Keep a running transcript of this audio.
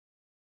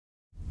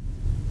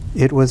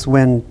It was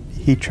when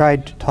he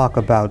tried to talk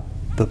about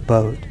the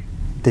boat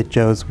that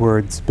Joe's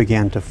words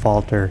began to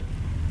falter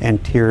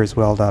and tears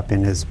welled up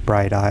in his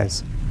bright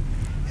eyes.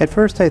 At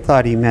first I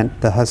thought he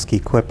meant the Husky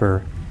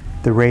Clipper,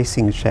 the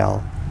racing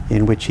shell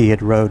in which he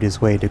had rowed his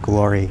way to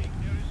glory.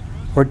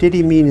 Or did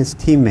he mean his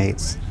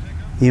teammates,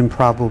 the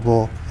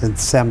improbable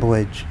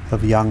assemblage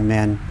of young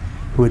men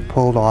who had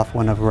pulled off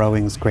one of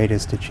rowing's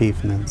greatest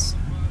achievements?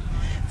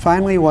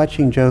 Finally,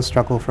 watching Joe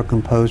struggle for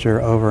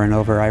composure over and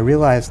over, I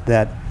realized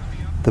that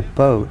the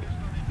boat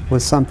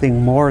was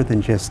something more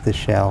than just the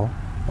shell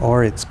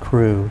or its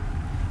crew.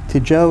 To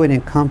Joe, it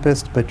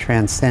encompassed but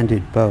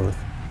transcended both.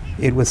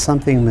 It was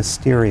something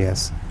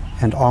mysterious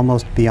and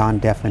almost beyond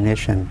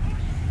definition.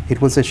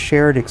 It was a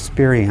shared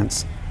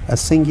experience, a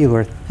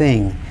singular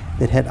thing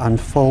that had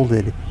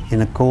unfolded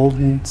in a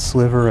golden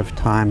sliver of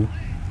time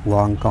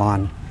long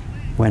gone,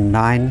 when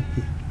 9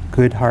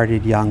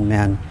 good-hearted young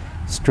men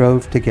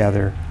strove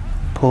together,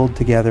 pulled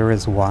together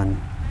as one,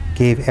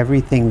 gave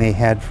everything they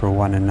had for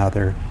one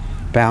another,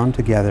 bound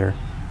together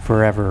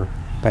forever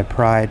by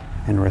pride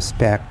and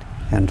respect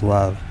and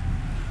love.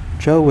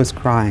 Joe was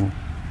crying,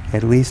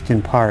 at least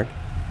in part,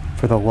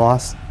 for the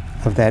loss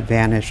of that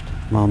vanished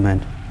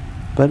moment,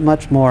 but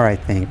much more, I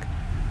think,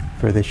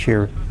 for the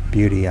sheer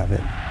beauty of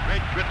it.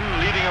 Great Britain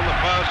leading on the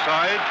far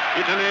side,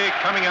 Italy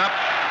coming up,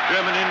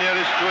 Germany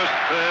nearest to us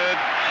third,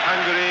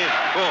 Hungary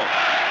fourth.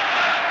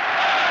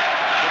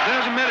 But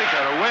there's America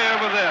away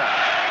over there.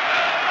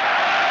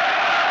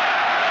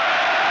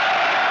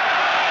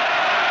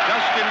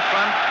 Just in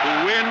front to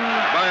win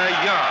by a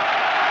yard.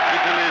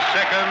 Italy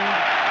second,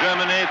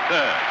 Germany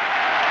third.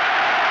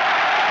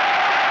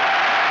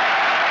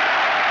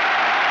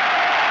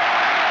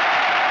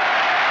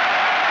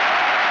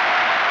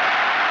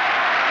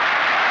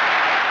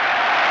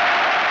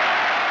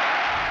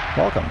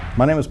 Welcome.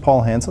 My name is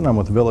Paul Hansen. I'm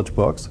with Village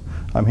Books.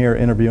 I'm here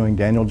interviewing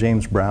Daniel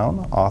James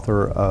Brown,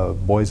 author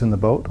of Boys in the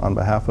Boat, on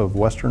behalf of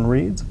Western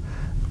Reads.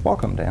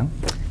 Welcome, Dan.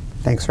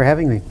 Thanks for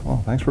having me.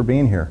 Well, thanks for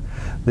being here.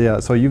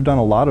 So you've done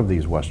a lot of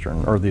these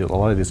Western, or a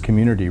lot of these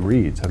community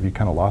reads. Have you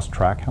kind of lost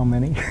track how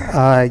many?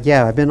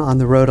 Yeah, I've been on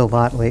the road a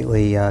lot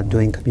lately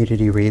doing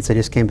community reads. I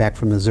just came back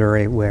from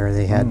Missouri where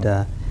they had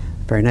a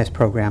very nice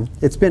program.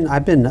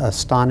 I've been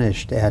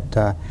astonished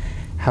at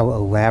how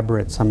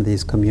elaborate some of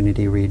these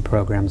community read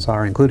programs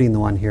are, including the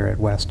one here at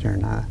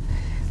Western.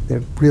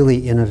 They're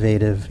really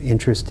innovative,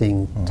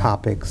 interesting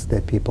topics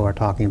that people are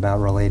talking about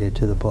related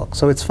to the book.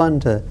 So it's fun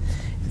to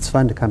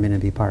come in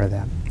and be part of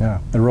that. Yeah,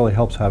 it really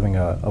helps having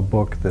a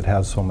book that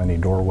has so many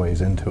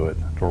doorways into it,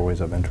 doorways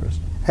of interest.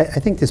 I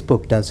think this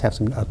book does have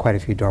quite a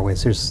few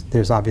doorways.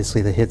 There's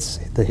obviously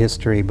the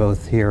history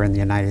both here in the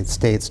United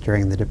States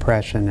during the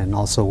Depression and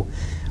also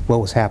what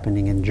was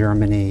happening in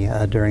Germany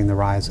during the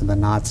rise of the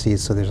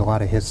Nazis. So there's a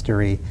lot of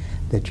history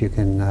that you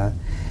can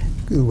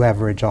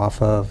leverage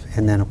off of.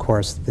 And then, of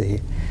course,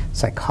 the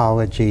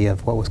psychology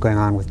of what was going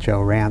on with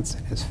Joe Rance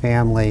and his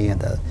family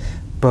and the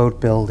boat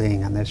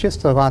building. And there's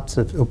just lots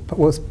of,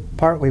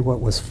 partly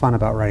what was fun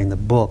about writing the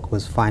book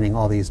was finding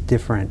all these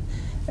different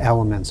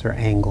elements or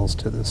angles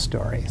to the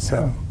story.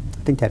 So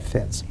I think that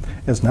fits.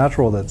 It's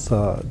natural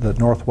that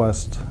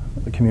Northwest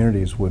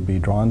communities would be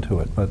drawn to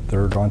it, but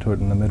they're drawn to it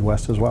in the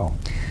Midwest as well.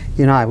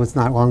 You know, I was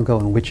not long ago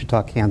in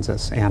Wichita,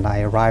 Kansas, and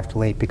I arrived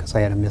late because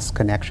I had a missed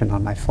connection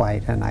on my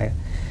flight, and I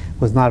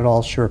was not at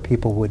all sure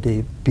people would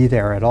be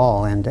there at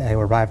all, and I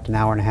arrived an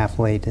hour and a half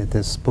late at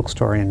this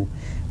bookstore in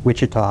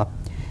Wichita,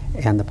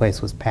 and the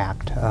place was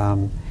packed.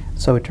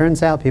 So it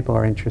turns out people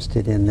are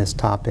interested in this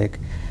topic.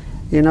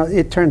 You know,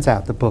 it turns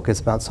out the book is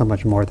about so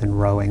much more than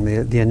rowing.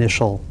 The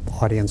initial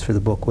audience for the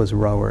book was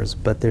rowers,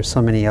 but there's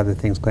so many other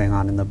things going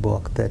on in the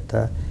book that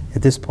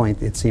at this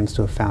point it seems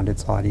to have found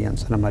its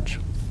audience on a much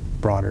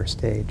broader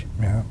stage.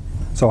 Yeah.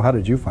 So how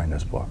did you find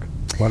this book?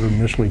 What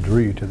initially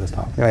drew you to this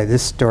topic? Right,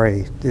 this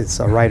story, it's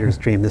a writer's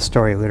dream. This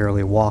story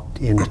literally walked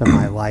into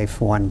my life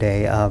one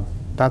day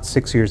about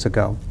 6 years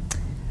ago.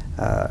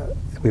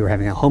 We were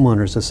having a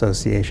homeowners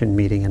association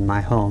meeting in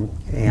my home,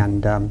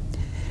 and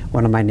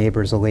one of my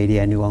neighbors, a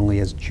lady I knew only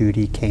as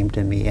Judy, came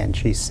to me and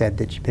she said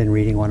that she'd been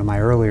reading one of my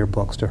earlier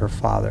books to her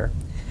father.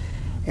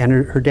 And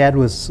her dad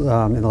was,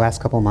 in the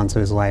last couple of months of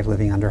his life,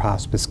 living under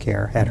hospice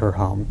care at her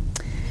home.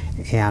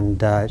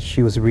 And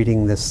she was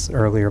reading this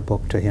earlier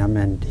book to him,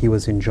 and he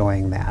was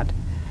enjoying that.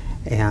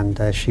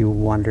 And she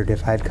wondered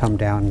if I'd come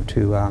down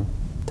to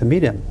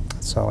meet him.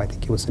 So I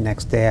think it was the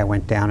next day I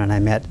went down and I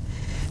met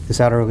this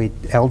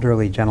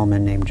elderly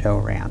gentleman named Joe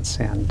Rance.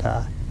 And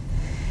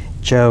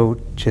Joe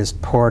just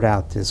poured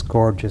out this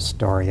gorgeous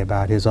story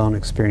about his own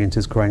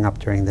experiences growing up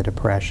during the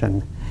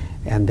Depression,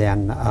 and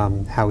then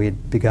how he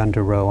had begun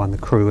to row on the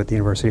crew at the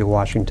University of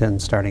Washington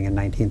starting in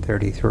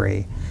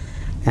 1933,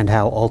 and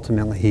how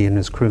ultimately he and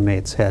his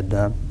crewmates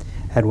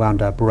had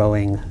wound up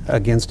rowing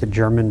against a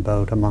German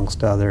boat,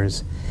 amongst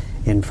others,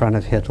 in front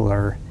of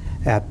Hitler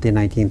at the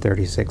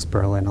 1936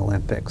 Berlin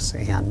Olympics.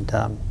 And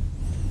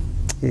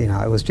you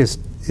know, it was just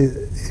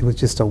it was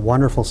just a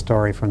wonderful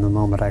story from the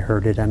moment I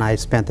heard it, and I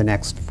spent the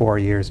next 4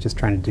 years just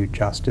trying to do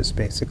justice,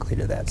 basically,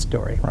 to that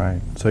story. Right.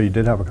 So you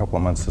did have a couple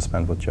of months to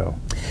spend with Joe.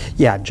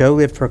 Yeah, Joe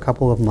lived for a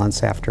couple of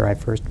months after I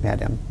first met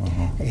him,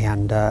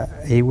 and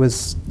he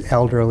was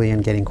elderly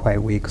and getting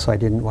quite weak, so I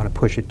didn't want to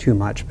push it too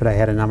much, but I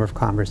had a number of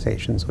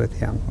conversations with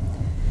him.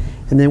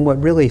 And then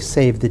what really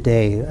saved the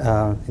day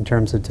in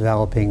terms of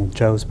developing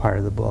Joe's part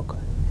of the book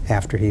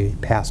after he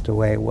passed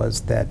away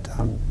was that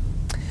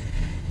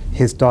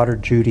his daughter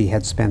Judy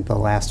had spent the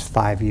last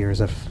 5 years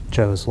of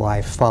Joe's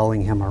life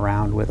following him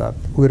around with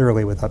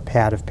literally with a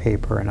pad of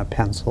paper and a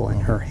pencil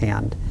in her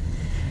hand,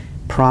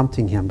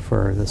 prompting him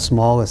for the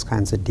smallest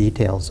kinds of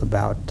details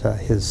about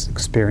his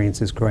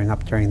experiences growing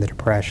up during the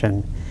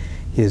Depression,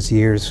 his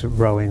years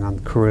rowing on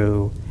the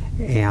crew,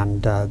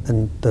 and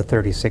then the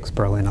 36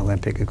 Berlin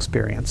Olympic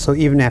experience. So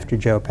even after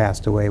Joe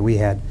passed away, we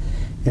had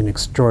an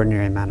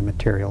extraordinary amount of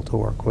material to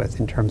work with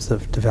in terms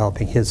of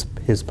developing his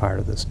part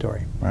of the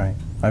story. Right.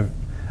 I've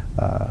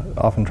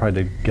often tried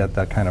to get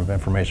that kind of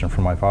information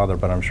from my father,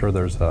 but I'm sure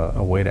there's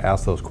a way to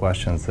ask those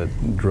questions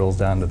that drills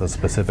down to the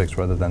specifics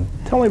rather than,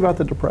 tell me about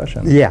the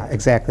Depression. Yeah,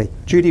 exactly.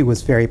 Judy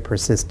was very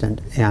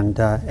persistent and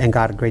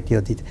got a great deal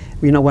of detail.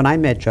 You know, when I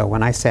met Joe,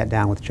 when I sat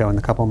down with Joe in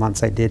the couple of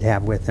months I did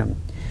have with him,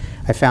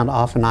 I found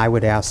often I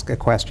would ask a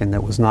question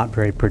that was not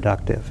very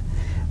productive.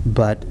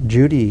 But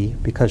Judy,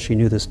 because she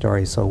knew the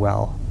story so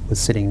well, was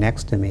sitting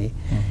next to me.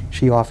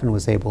 She often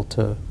was able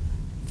to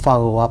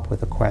follow up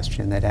with a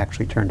question that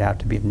actually turned out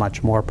to be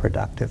much more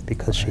productive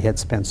because she had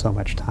spent so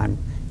much time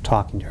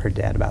talking to her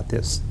dad about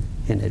this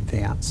in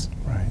advance.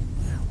 Right.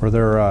 Were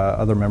there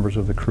other members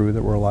of the crew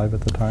that were alive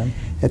at the time?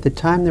 At the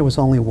time, there was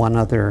only one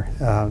other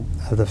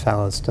of the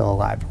fellows still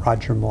alive.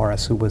 Roger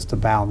Morris, who was the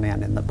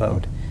bowman in the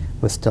boat,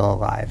 was still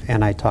alive.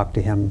 And I talked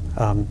to him.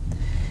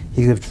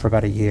 He lived for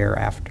about a year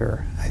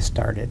after I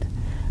started.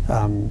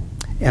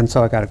 And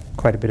so I got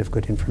quite a bit of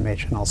good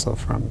information also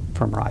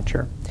from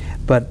Roger.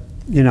 But,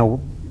 you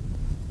know,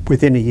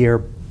 within a year,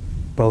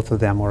 both of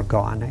them were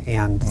gone.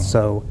 And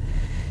so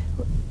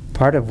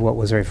part of what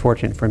was very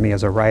fortunate for me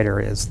as a writer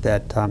is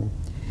that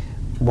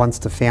once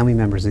the family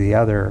members of the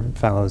other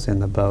fellows in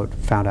the boat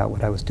found out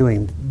what I was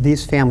doing,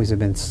 these families have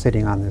been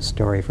sitting on this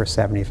story for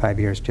 75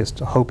 years just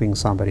hoping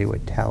somebody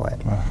would tell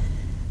it. Wow.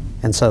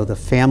 And so the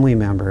family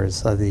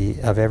members of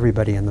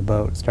everybody in the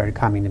boat started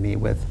coming to me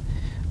with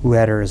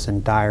letters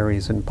and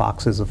diaries and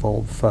boxes of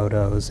old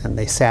photos, and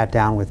they sat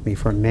down with me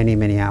for many,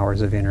 many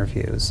hours of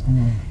interviews.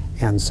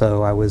 And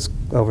so I was,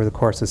 over the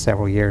course of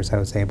several years, I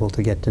was able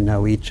to get to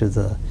know each of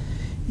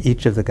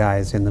the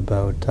guys in the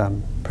boat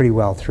pretty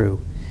well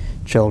through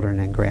children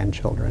and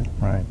grandchildren.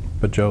 Right.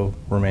 But Joe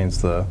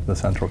remains the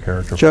central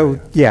character. Joe,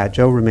 yeah,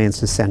 Joe remains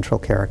the central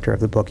character of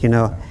the book. You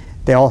know,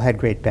 they all had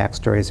great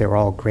backstories. They were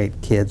all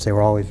great kids. They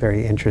were always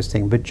very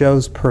interesting. But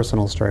Joe's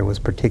personal story was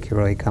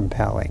particularly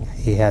compelling.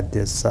 He had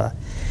this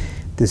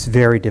this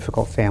very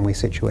difficult family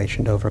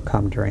situation to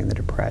overcome during the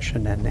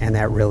Depression, and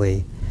that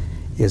really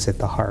is at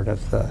the heart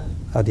of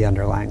the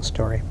underlying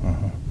story.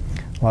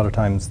 A lot of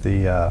times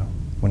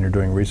when you're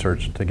doing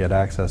research, to get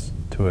access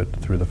to it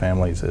through the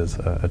families is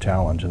a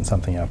challenge and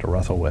something you have to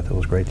wrestle with. It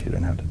was great you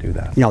didn't have to do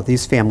that. You know,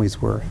 these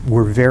families were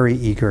very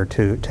eager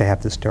to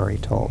have the story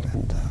told,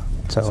 and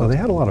so they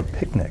had a lot of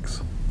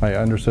picnics. I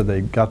understood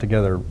they got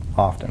together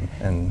often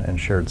and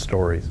shared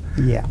stories.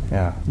 Yeah.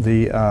 Yeah.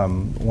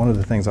 One of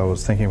the things I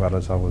was thinking about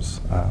as I was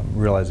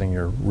realizing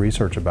your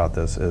research about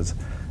this is,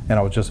 and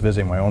I was just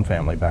visiting my own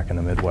family back in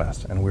the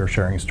Midwest, and we were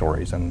sharing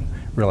stories and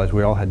realized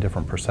we all had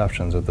different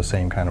perceptions of the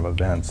same kind of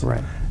events.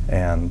 Right.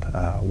 And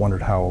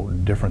wondered how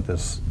different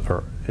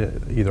or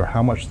either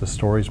how much the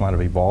stories might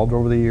have evolved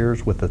over the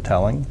years with the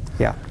telling,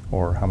 yeah,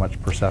 or how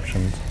much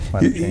perceptions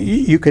might have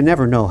changed. You can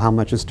never know how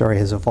much a story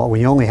has evolved.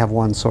 When you only have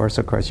one source,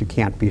 of course, you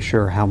can't be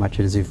sure how much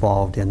it has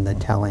evolved in the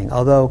telling.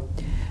 Although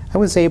I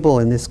was able,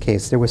 in this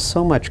case, there was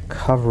so much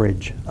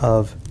coverage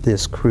of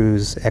this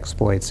crew's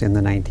exploits in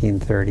the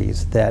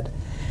 1930s that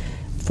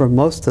for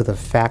most of the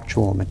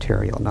factual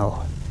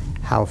material,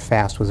 how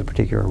fast was a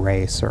particular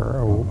race,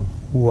 or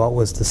what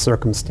was the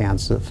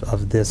circumstance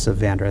of this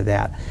event or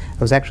that, I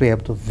was actually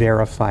able to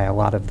verify a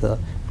lot of the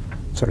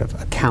sort of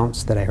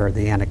accounts that I heard,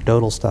 the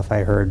anecdotal stuff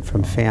I heard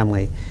from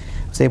family.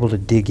 I was able to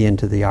dig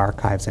into the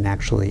archives and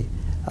actually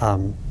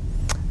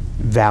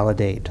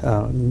validate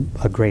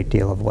a great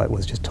deal of what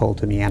was just told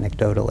to me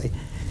anecdotally.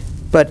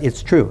 But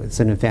it's true, it's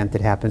an event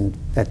that happened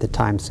at the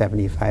time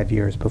 75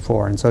 years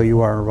before, and so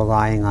you are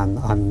relying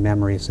on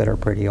memories that are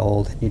pretty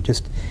old, and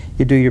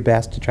you do your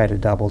best to try to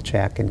double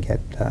check and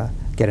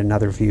get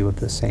another view of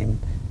the same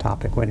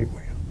topic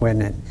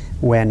when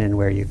and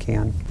where you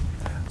can.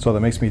 So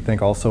that makes me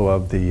think also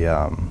of the,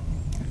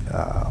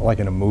 like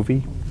in a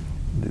movie,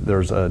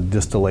 there's a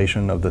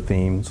distillation of the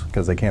themes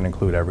because they can't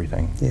include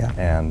everything. Yeah.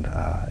 And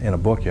in a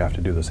book you have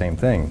to do the same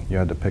thing. You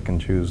had to pick and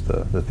choose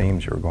the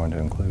themes you were going to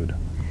include.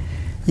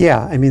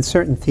 Yeah, I mean,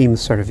 certain themes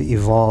sort of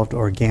evolved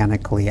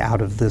organically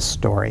out of this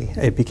story.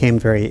 It became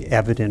very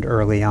evident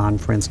early on,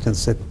 for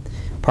instance, that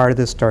part of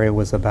this story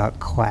was about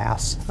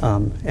class,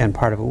 and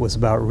part of it was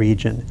about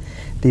region.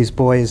 These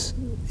boys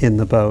in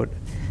the boat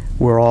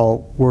were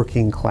all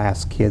working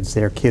class kids.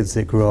 They're kids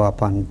that grew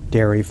up on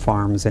dairy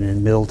farms and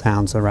in mill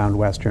towns around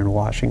western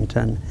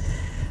Washington.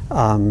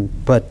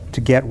 But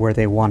to get where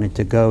they wanted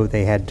to go,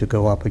 they had to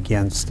go up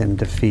against and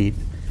defeat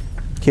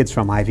kids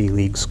from Ivy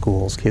League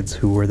schools, kids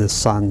who were the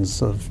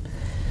sons of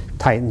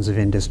titans of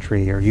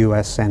industry or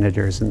U.S.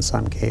 senators in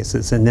some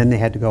cases. And then they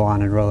had to go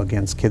on and row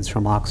against kids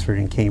from Oxford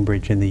and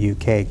Cambridge in the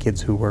UK,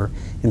 kids who were,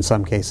 in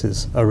some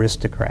cases,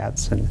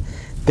 aristocrats. And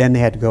then they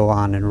had to go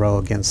on and row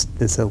against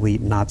this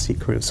elite Nazi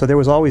crew. So there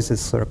was always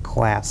this sort of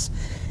class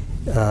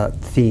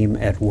theme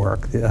at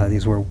work.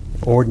 These were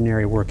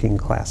ordinary working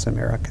class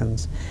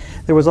Americans.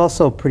 There was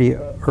also pretty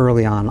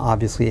early on,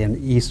 obviously,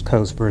 an East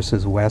Coast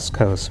versus West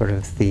Coast sort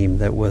of theme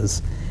that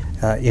was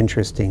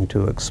interesting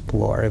to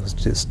explore. It was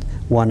just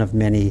one of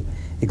many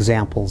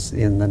examples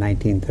in the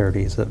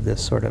 1930s of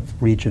this sort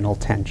of regional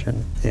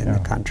tension in the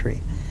country.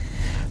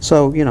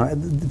 So, you know,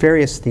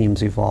 various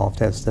themes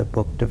evolved as the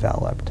book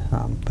developed.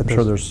 But I'm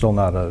sure there's still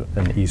not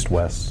an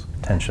East-West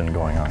tension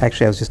going on.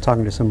 Actually, I was just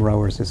talking to some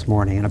rowers this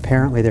morning, and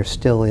apparently there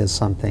still is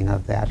something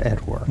of that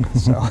at work.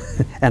 So,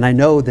 and I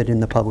know that in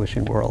the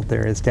publishing world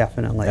there is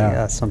definitely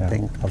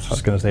something. I was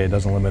just going to say, it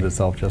doesn't limit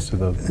itself just to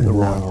the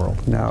rowing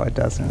world. No, it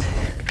doesn't.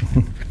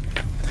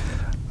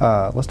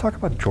 Let's talk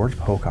about George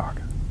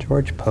Pocock.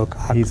 George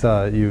Pocock. He's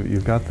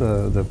you've got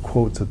the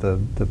quotes at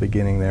the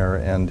beginning there,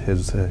 and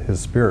his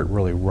spirit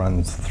really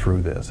runs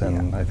through this,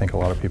 and I think a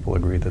lot of people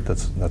agree that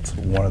that's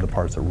one of the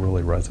parts that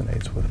really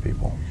resonates with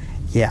people.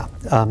 Yeah,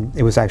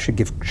 it was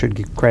actually should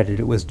give credit.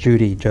 It was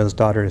Judy, Joe's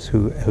daughter,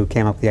 who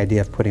came up with the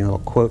idea of putting a little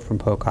quote from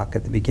Pocock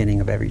at the beginning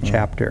of every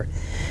chapter.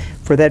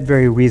 For that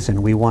very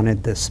reason, we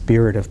wanted the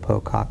spirit of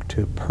Pocock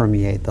to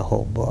permeate the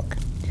whole book.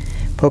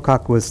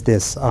 Pocock was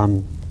this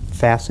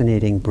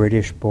fascinating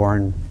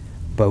British-born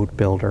boat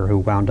builder who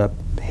wound up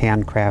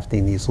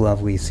handcrafting these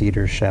lovely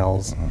cedar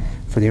shells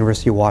for the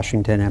University of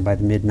Washington, and by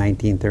the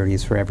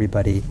mid-1930s for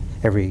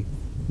every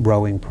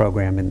rowing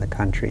program in the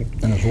country.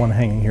 And there's one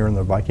hanging here in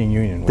the Viking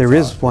Union. There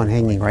is one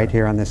hanging right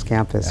here on this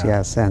campus,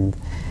 yes, and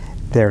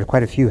there are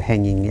quite a few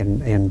hanging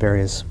in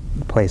various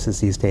places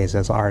these days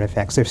as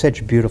artifacts. They're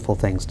such beautiful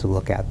things to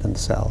look at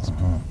themselves.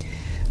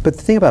 But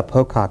the thing about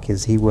Pocock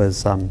is he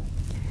was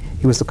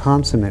a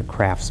consummate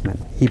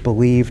craftsman. He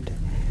believed,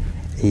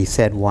 he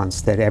said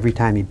once, that every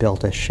time he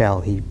built a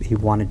shell, he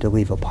wanted to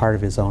leave a part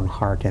of his own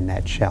heart in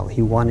that shell.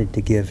 He wanted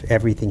to give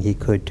everything he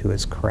could to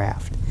his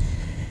craft.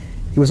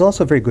 He was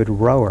also a very good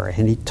rower,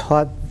 and he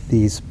taught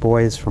these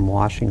boys from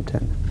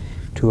Washington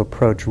to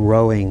approach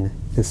rowing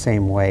the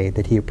same way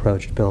that he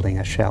approached building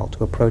a shell,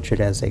 to approach it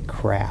as a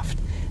craft.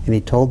 And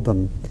he told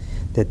them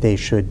that they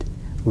should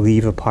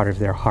leave a part of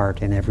their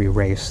heart in every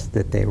race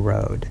that they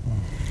rowed.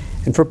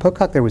 And for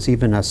Pocock, there was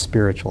even a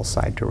spiritual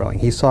side to rowing.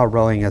 He saw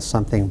rowing as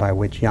something by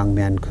which young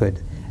men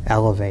could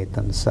elevate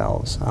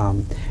themselves,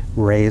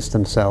 raise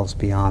themselves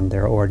beyond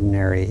their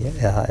ordinary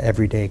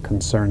everyday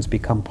concerns,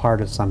 become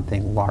part of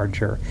something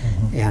larger,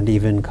 and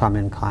even come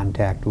in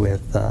contact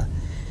with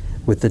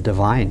the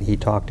divine. He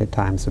talked at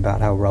times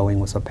about how rowing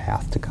was a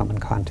path to come in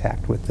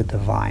contact with the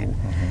divine.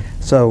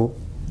 So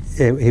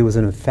he was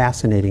a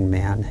fascinating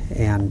man,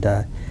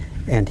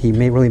 and he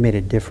really made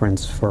a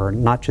difference for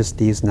not just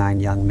these 9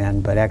 young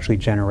men, but actually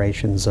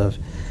generations of,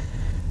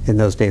 in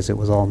those days it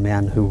was all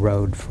men who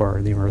rowed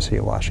for the University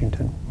of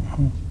Washington.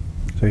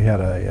 So he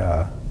had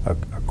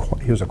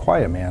he was a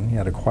quiet man. He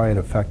had a quiet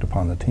effect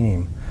upon the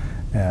team,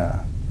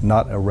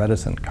 not a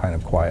reticent kind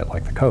of quiet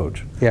like the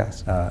coach.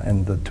 Yes.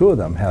 And the two of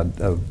them had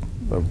a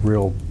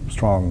real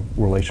strong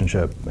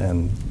relationship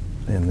in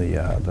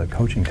the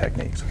coaching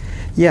techniques.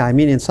 Yeah, I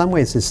mean, in some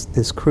ways,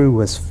 this crew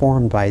was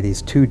formed by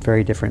these 2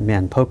 very different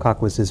men.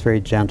 Pocock was this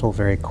very gentle,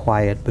 very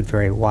quiet, but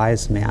very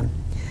wise man.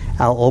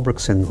 Al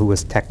Ulbrichtson, who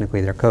was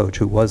technically their coach,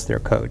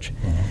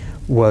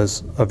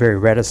 was a very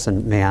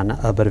reticent man,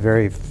 but a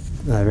very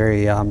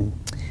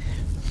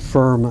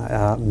firm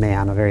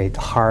man, a very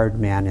hard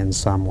man in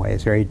some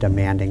ways, very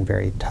demanding,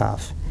 very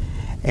tough.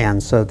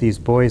 And so these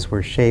boys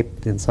were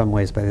shaped in some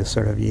ways by this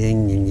sort of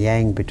yin and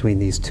yang between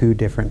these 2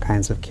 different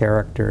kinds of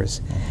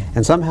characters.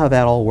 And somehow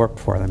that all worked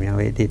for them. You know,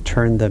 it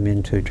turned them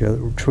into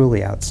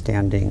truly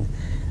outstanding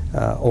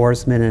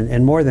oarsmen,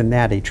 and more than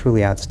that, a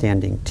truly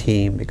outstanding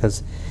team,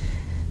 because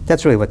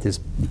that's really what this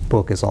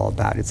book is all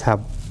about.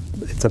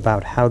 It's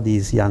about how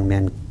these young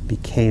men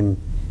became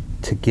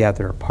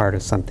together part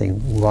of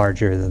something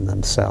larger than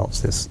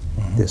themselves,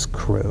 this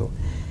crew.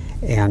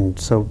 And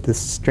so this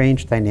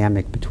strange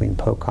dynamic between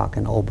Pocock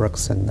and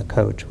Ulbrichtson, the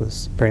coach,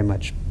 was very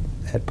much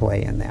at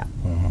play in that.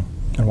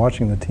 And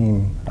watching the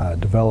team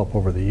develop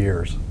over the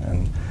years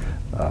and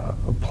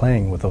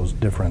playing with those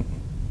different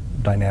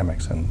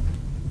dynamics and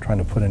trying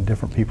to put in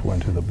different people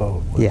into the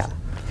boat.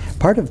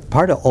 Part of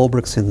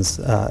Ulbrichtson's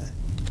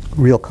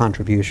real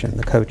contribution,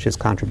 the coach's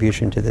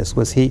contribution to this,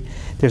 was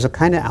there's a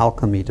kind of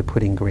alchemy to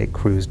putting great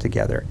crews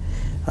together.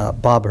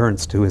 Bob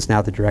Ernst, who is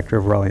now the director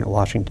of rowing at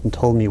Washington,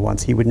 told me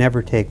once he would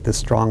never take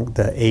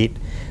the 8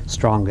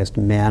 strongest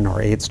men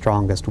or 8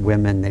 strongest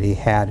women that he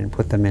had and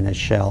put them in a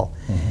shell,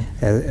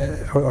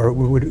 or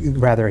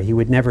rather he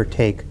would never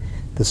take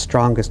the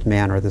strongest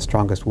man or the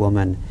strongest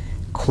woman,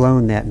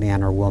 clone that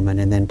man or woman,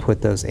 and then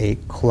put those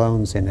 8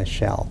 clones in a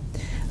shell.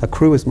 A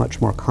crew is much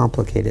more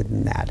complicated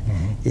than that.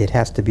 It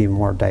has to be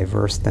more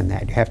diverse than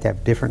that. You have to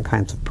have different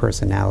kinds of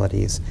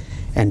personalities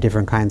and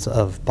different kinds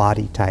of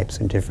body types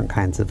and different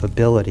kinds of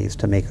abilities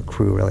to make a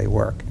crew really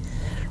work.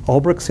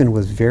 Ulbrichtsen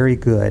was very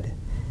good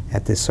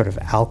at this sort of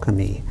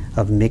alchemy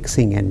of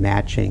mixing and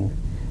matching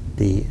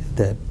the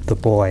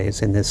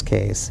boys, in this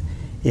case,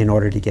 in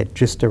order to get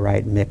just the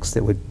right mix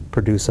that would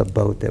produce a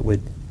boat that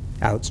would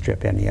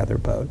outstrip any other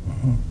boat.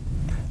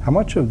 How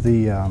much of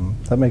the,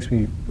 that makes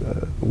me,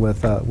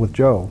 with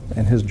Joe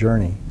and his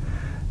journey,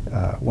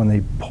 when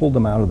they pulled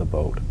him out of the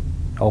boat,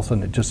 all of a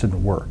sudden it just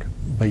didn't work.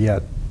 But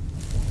yet,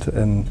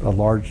 in a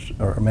large,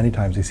 or many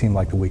times he seemed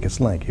like the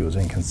weakest link. He was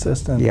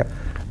inconsistent. Yep.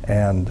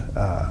 And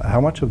how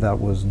much of that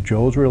was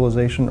Joe's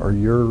realization or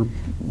your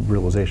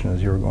realization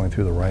as you were going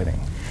through the writing?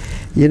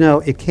 You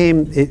know,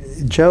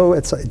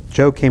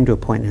 Joe came to a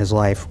point in his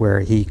life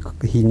where he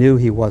knew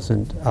he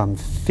wasn't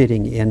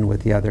fitting in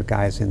with the other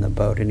guys in the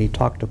boat, and he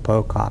talked to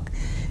Pocock.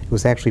 It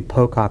was actually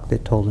Pocock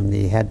that told him that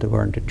he had to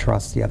learn to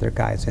trust the other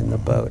guys in the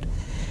boat.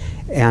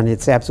 And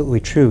it's absolutely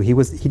true. He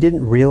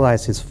didn't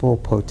realize his full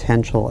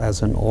potential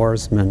as an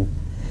oarsman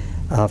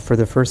for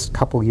the first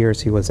couple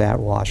years he was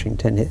at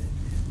Washington.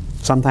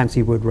 Sometimes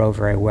he would row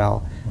very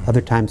well.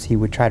 Other times he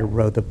would try to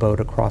row the boat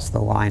across the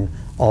line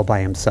all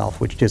by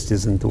himself, which just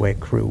isn't the way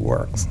crew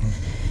works.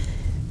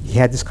 He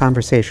had this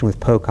conversation with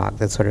Pocock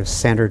that sort of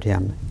centered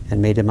him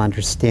and made him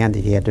understand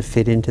that he had to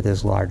fit into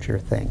this larger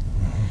thing.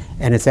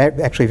 And it's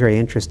actually very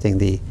interesting.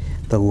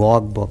 The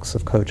log books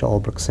of Coach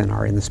Ulbrichtsen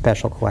are in the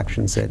special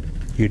collections at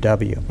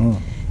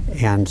UW.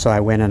 And so I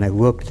went and I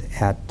looked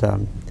at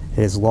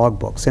his log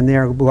books, and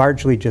they're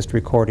largely just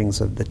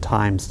recordings of the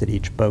times that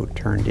each boat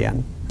turned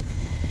in.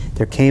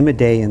 There came a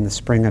day in the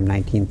spring of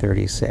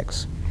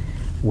 1936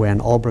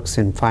 when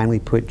Ulbrichtsen finally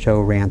put Joe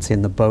Rance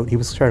in the boat. He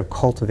was sort of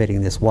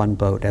cultivating this one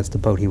boat as the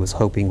boat he was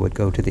hoping would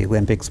go to the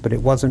Olympics, but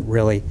it wasn't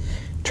really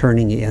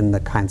turning in the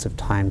kinds of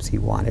times he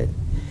wanted.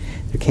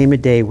 There came a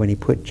day when he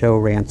put Joe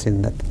Rance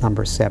in the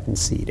number 7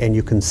 seat, and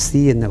you can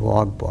see in the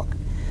logbook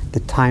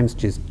the times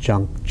just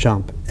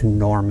jump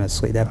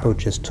enormously. That boat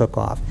just took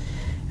off.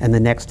 And the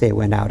next day it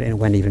went out and it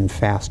went even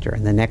faster,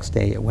 and the next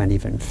day it went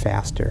even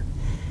faster.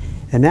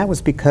 And that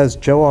was because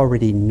Joe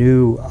already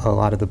knew a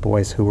lot of the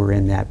boys who were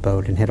in that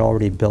boat and had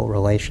already built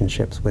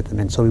relationships with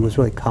them, and so he was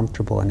really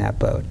comfortable in that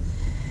boat.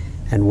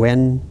 And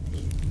when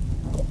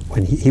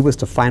he was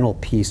the final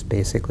piece,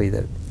 basically,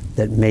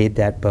 that made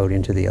that boat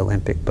into the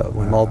Olympic boat.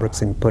 When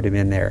Ulbrichtsen put him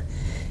in there,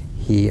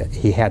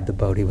 he had the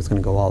boat he was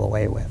going to go all the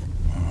way with.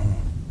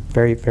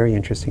 Very, very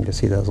interesting to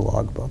see those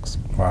log books.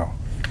 Wow,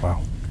 wow.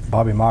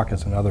 Bobby Mock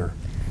is another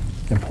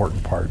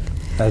important part,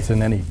 as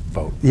in any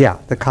boat. Yeah,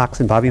 the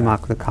coxswain, Bobby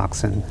Mock the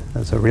coxswain,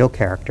 is a real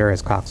character,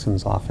 as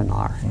coxswains often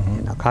are.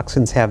 You know,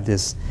 coxswains have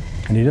this...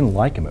 And you didn't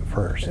like him at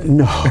first.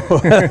 No.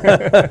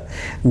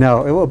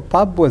 No, well,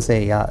 Bob was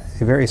a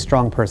very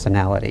strong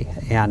personality,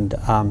 and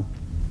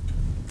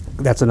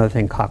that's another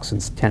thing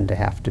coxswains tend to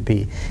have to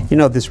be. You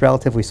know, this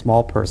relatively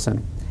small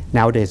person,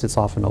 nowadays it's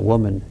often a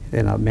woman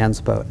in a men's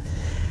boat,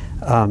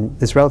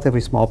 this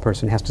relatively small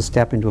person has to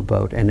step into a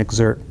boat and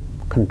exert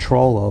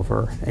control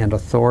over and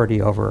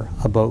authority over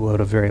a boatload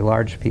of very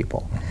large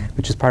people,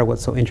 which is part of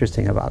what's so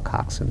interesting about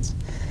coxswains.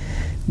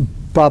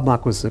 Bob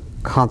Mock was a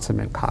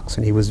consummate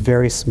coxswain. He was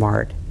very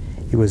smart,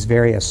 he was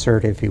very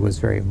assertive, he was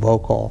very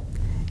vocal,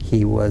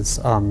 he was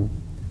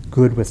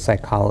good with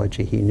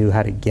psychology, he knew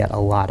how to get a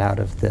lot out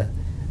of the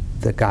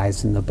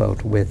guys in the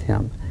boat with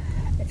him.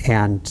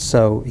 And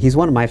so he's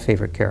one of my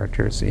favorite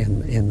characters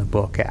in the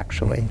book,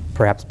 actually,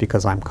 perhaps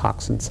because I'm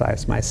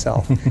coxswain-sized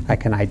myself. I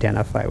can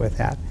identify with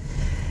that.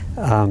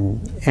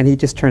 And he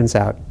just turns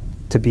out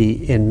to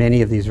be, in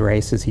many of these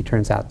races, he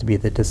turns out to be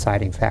the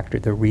deciding factor,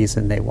 the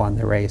reason they won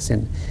the race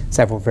in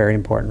several very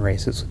important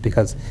races,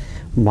 because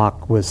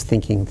Mock was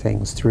thinking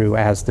things through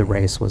as the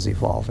race was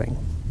evolving.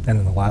 And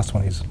in the last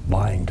one, he's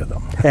lying to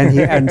them.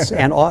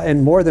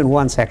 And more than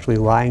once, actually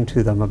lying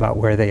to them about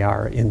where they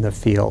are in the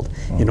field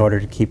in order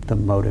to keep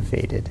them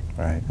motivated.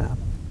 Right.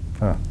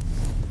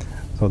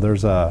 So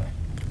there's some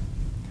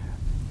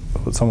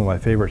of my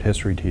favorite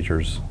history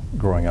teachers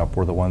growing up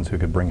were the ones who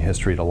could bring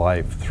history to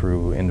life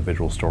through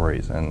individual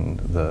stories and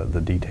the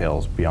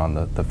details beyond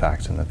the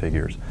facts and the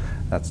figures.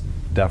 That's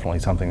definitely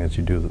something that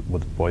you do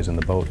with Boys in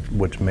the Boat,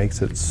 which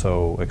makes it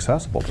so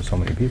accessible to so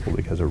many people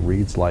because it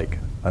reads like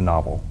a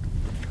novel,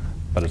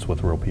 but it's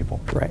with real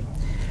people. Right.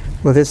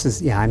 Well, this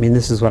is, yeah, I mean,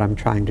 this is what I'm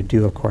trying to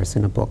do, of course,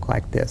 in a book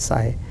like this.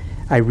 I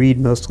read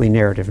mostly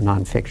narrative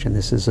nonfiction.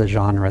 This is a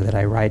genre that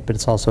I write, but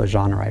it's also a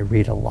genre I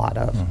read a lot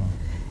of.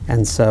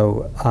 And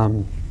so,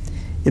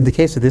 in the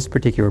case of this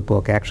particular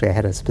book, actually, I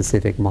had a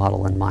specific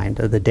model in mind.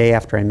 The day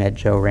after I met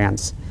Joe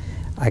Rance,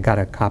 I got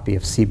a copy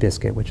of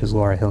Seabiscuit, which is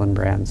Laura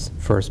Hillenbrand's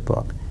first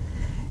book.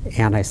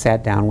 And I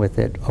sat down with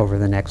it over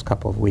the next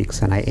couple of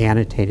weeks, and I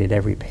annotated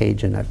every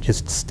page in it,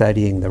 just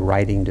studying the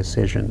writing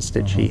decisions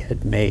that she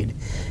had made,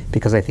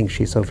 because I think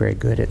she's so very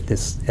good at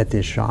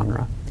this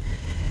genre.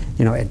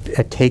 You know,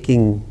 at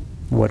taking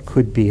what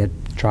could be a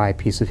dry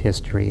piece of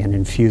history and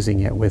infusing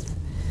it with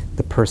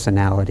the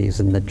personalities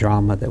and the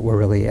drama that were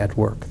really at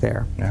work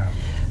there. Yeah.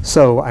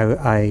 So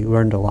I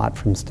learned a lot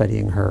from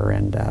studying her,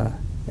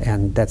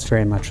 and that's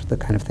very much the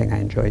kind of thing I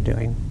enjoy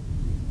doing.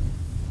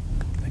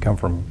 They come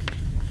from,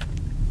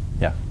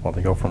 well,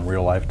 they go from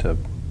real life to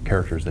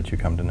characters that you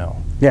come to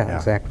know. Yeah,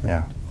 exactly.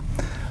 Yeah.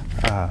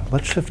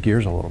 Let's shift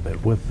gears a little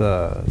bit with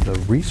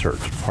the research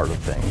part of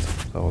things.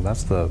 So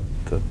that's the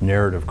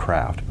narrative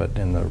craft, but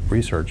in the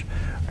research,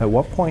 at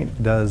what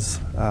point does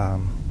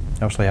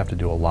you actually have to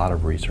do a lot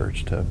of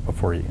research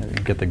before you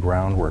get the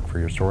groundwork for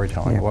your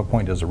storytelling? Yeah. At what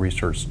point does the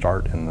research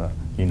start and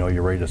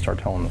you're ready to start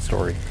telling the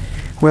story?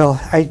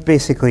 Well, I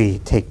basically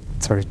take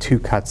sort of two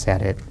cuts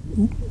at it.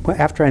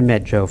 After I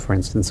met Joe, for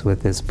instance,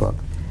 with this book,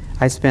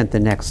 I spent the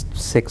next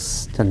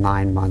 6 to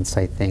 9 months,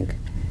 I think,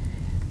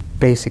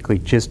 basically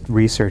just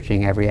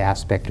researching every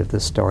aspect of the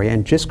story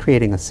and just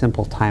creating a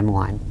simple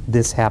timeline.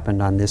 This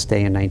happened on this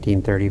day in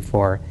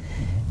 1934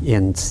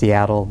 in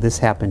Seattle. This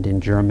happened in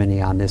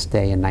Germany on this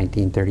day in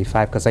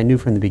 1935, because I knew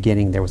from the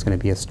beginning there was going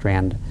to be a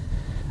strand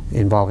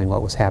involving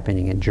what was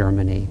happening in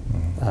Germany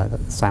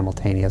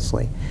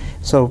simultaneously.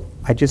 So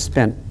I just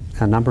spent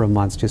a number of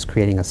months just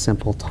creating a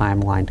simple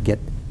timeline to get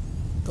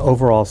the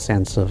overall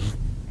sense of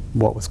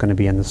what was going to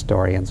be in the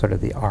story and sort of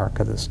the arc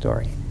of the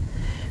story.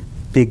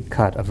 Big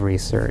cut of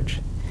research.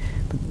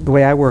 But the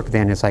way I work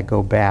then is I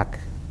go back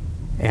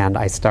and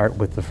I start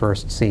with the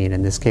first scene.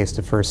 In this case,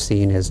 the first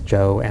scene is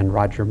Joe and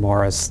Roger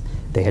Morris.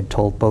 They had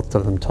both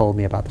of them told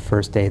me about the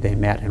first day they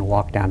met and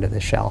walked down to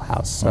the shell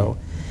house. So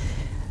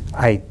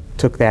I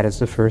took that as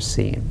the first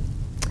scene,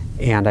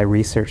 and I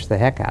researched the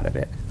heck out of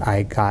it.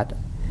 I got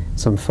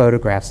some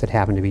photographs that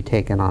happened to be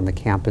taken on the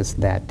campus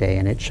that day,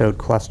 and it showed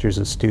clusters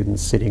of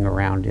students sitting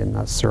around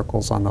in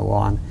circles on the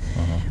lawn,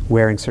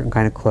 wearing certain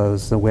kind of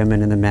clothes. The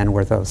women and the men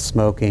were those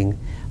smoking.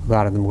 A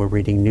lot of them were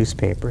reading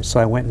newspapers. So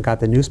I went and got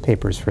the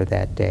newspapers for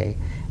that day,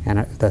 and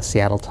the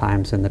Seattle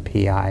Times and the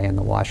PI and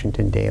the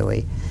Washington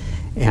Daily.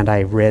 And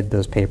I read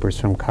those papers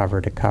from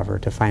cover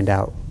to find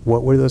out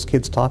what were those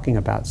kids talking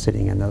about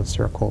sitting in those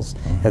circles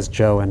as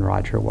Joe and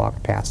Roger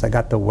walked past. I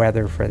got the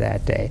weather for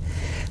that day.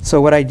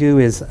 So what I do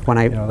is when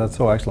I... that's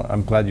so excellent.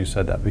 I'm glad you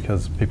said that,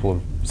 because people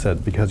have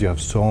said, because you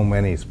have so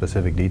many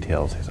specific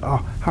details, they say, oh,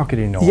 how could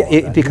you know all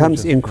it that?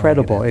 becomes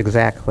incredible,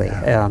 exactly.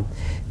 Yeah.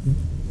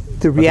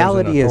 The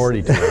reality there's an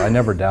authority to it. I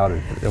never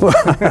doubted it.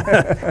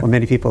 Well,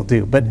 many people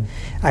do, but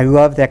I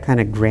love that kind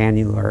of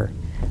granular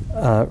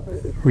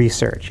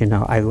research.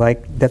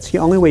 That's the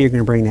only way you're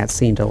going to bring that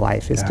scene to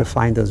life, is to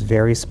find those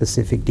very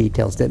specific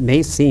details that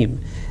may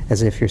seem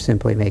as if you're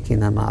simply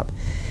making them up.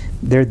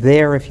 They're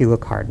there if you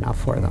look hard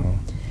enough for them.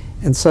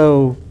 And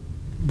so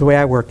the way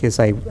I work is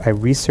I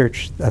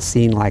research a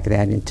scene like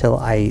that until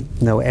I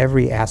know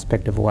every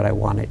aspect of what I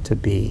want it to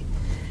be.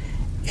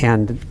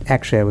 And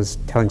actually, I was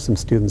telling some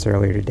students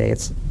earlier today,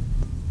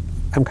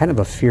 I'm kind of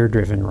a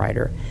fear-driven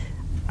writer.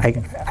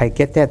 I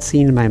get that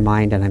scene in my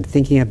mind, and I'm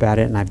thinking about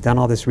it, and I've done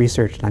all this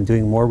research, and I'm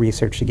doing more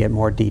research to get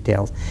more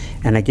details,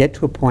 and I get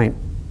to a point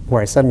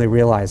where I suddenly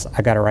realize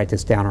I got to write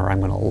this down or I'm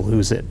going to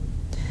lose it.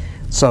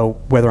 So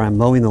whether I'm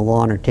mowing the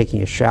lawn or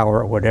taking a shower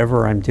or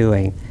whatever I'm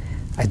doing,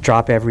 I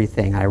drop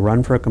everything, I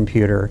run for a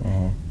computer,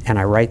 and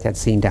I write that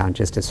scene down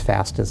just as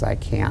fast as I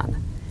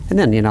can. And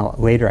then,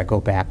 later I go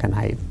back and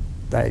I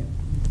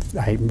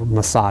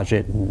massage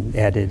it and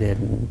edit it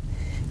and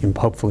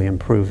hopefully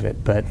improve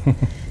it. But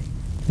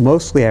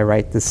mostly I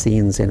write the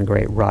scenes in a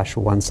great rush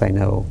once I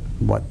know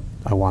what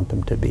I want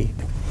them to be.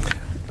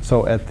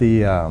 So at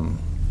in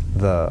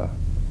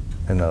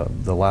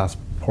the last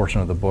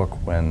portion of the book,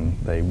 when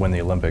they win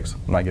the Olympics,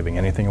 I'm not giving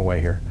anything away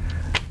here,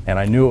 and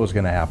I knew it was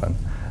going to happen,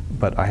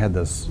 but I had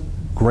this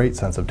great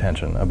sense of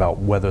tension about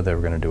whether they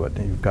were going to do it.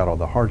 And you've got all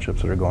the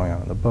hardships that are going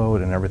on the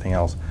boat and everything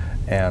else,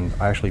 and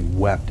I actually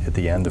wept at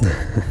the end of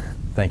it.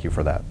 Thank you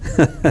for that.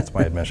 That's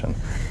my admission.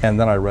 And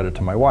then I read it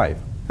to my wife,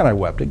 and I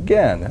wept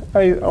again.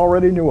 I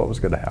already knew what was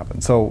going to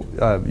happen. So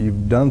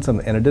you've done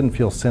something, and it didn't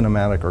feel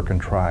cinematic or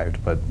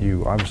contrived, but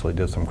you obviously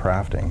did some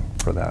crafting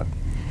for that.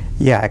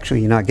 Yeah,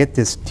 actually, I get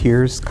this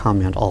tears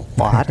comment a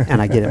lot,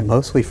 and I get it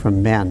mostly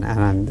from men,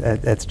 and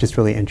that's just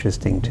really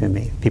interesting to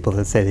me. People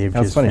that say they've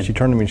just... That's funny. She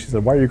turned to me and she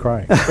said, "Why are you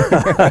crying?"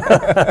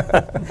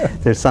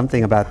 There's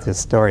something about this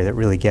story that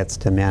really gets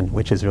to men,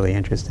 which is really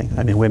interesting.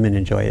 I mean, women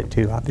enjoy it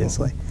too,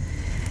 obviously.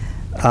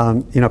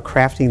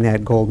 Crafting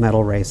that gold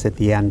medal race at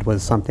the end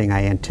was something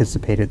I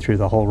anticipated through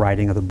the whole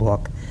writing of the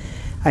book.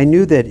 I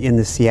knew that in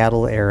the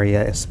Seattle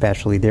area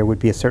especially, there would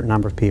be a certain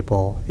number of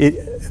people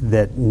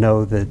that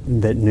knew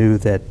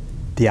that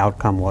the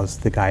outcome was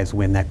the guys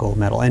win that gold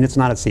medal. And it's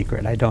not a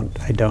secret. I don't.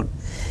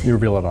 You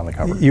reveal it on the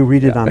cover. You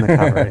read it on the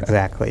cover,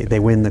 exactly. They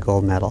win the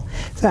gold medal.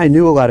 So I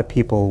knew a lot of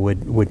people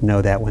would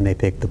know that when they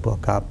picked the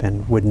book up,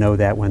 and would know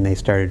that when they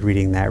started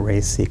reading that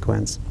race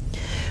sequence.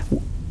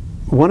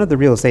 One of the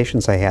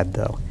realizations I had,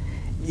 though,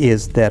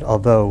 is that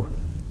although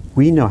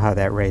we know how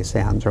that race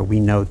ends, or we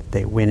know that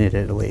they win it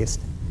at least,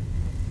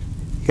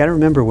 you got to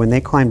remember when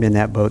they climbed in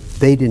that boat,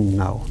 they didn't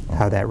know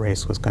how that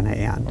race was going to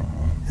end.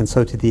 And And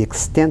so to the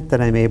extent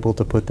that I'm able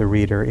to put the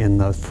reader in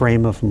the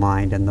frame of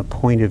mind and the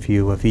point of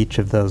view of each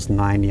of those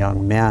 9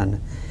 young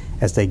men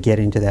as they get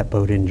into that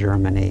boat in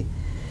Germany,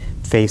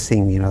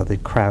 facing, you know, the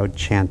crowd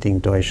chanting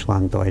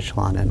Deutschland,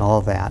 Deutschland, and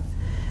all that,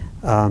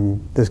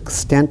 the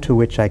extent to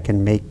which I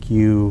can make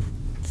you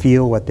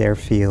feel what they're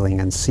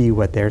feeling and see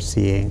what they're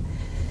seeing,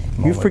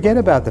 you forget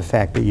about the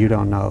fact that you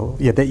don't know,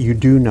 that you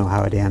do know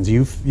how it ends.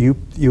 You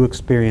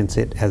experience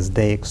it as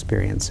they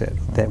experience it,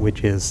 that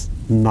which is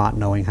not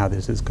knowing how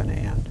this is going to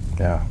end.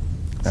 Yeah,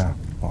 yeah.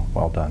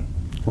 Well done.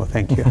 Well,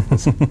 thank you.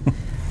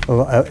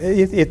 Well,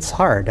 it's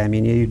hard. I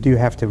mean, you do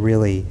have to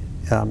really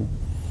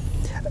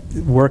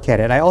work at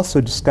it. I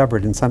also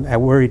discovered I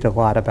worried a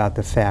lot about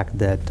the fact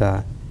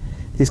that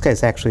these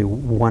guys actually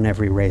won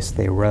every race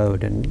they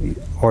rode, and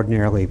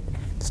ordinarily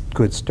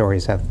good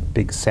stories have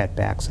big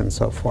setbacks and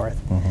so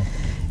forth.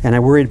 And I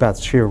worried about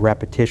sheer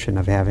repetition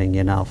of having,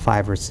 you know,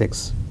 5 or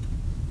 6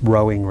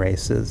 rowing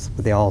races,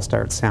 but they all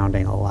start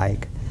sounding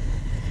alike.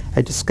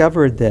 I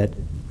discovered that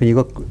when you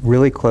look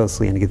really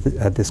closely, and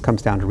this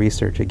comes down to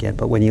research again,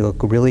 but when you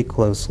look really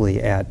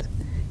closely at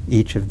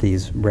each of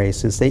these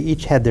races, they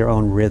each had their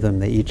own rhythm,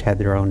 they each had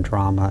their own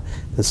drama,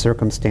 the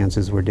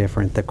circumstances were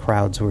different, the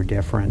crowds were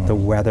different, the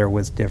weather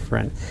was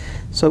different.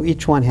 So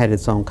each one had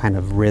its own kind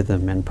of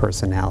rhythm and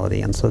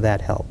personality, and so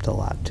that helped a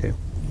lot too.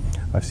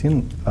 I've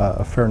seen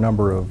a fair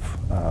number of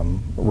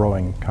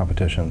rowing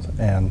competitions,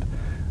 and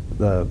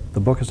the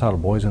book is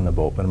titled Boys in the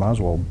Boat, but it might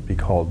as well be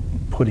called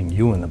Putting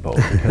You in the Boat,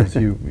 because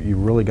you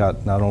really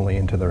got not only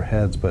into their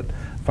heads, but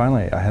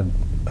finally I had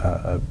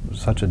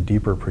such a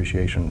deeper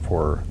appreciation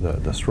for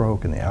the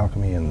stroke and the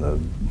alchemy and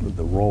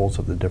the roles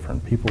of the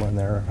different people in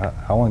there.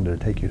 How long did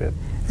it take you to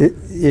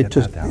it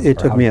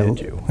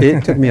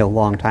took me a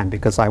long time,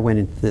 because I went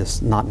into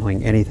this not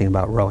knowing anything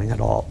about rowing at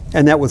all,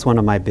 and that was one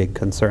of my big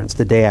concerns.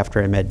 The day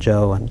after I met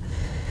Joe, and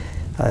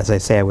as I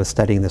say, I was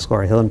studying this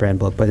Laura Hillenbrand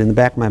book, but in the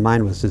back of my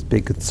mind was this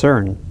big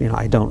concern. You know,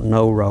 I don't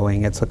know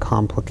rowing. It's a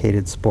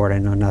complicated sport. I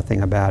know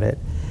nothing about it.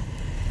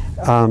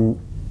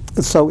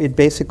 So it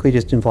basically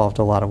just involved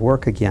a lot of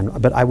work again.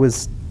 But I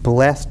was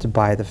blessed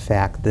by the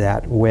fact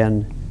that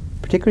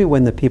particularly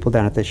when the people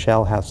down at the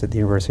Shell House at the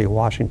University of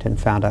Washington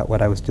found out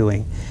what I was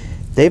doing,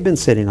 they've been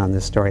sitting on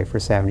this story for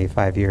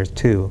 75 years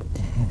too.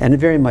 And it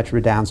very much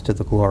redounds to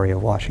the glory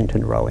of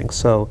Washington rowing.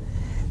 So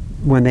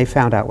when they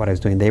found out what I was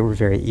doing, they were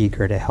very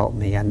eager to help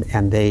me,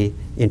 and they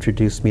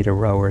introduced me to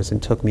rowers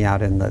and took me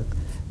out in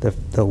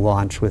the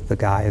launch with the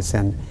guys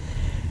and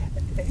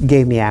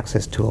gave me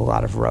access to a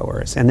lot of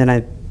rowers. And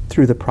then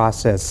through the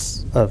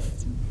process of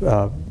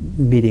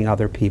meeting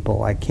other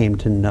people, I came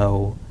to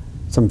know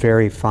some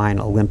very fine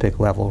Olympic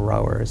level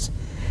rowers.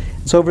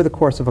 So over the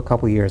course of a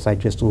couple of years, I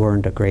just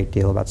learned a great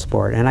deal about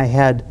sport. And I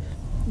had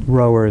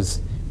rowers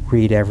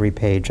read every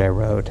page I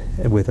wrote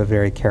with a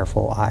very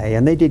careful eye.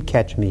 And they did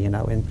catch me, you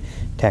know, in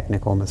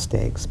technical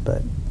mistakes.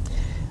 But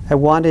I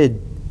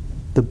wanted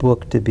the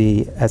book to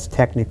be as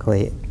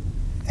technically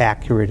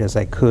accurate as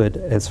I could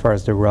as far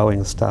as the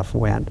rowing stuff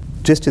went.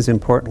 Just as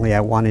importantly,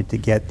 I wanted to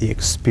get the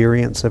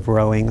experience of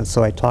rowing, and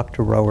so I talked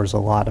to rowers a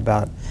lot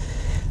about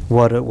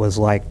what it was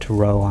like to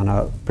row on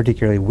a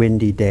particularly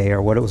windy day,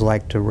 or what it was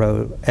like to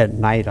row at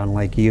night on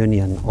Lake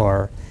Union,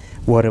 or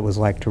what it was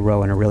like to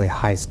row in a really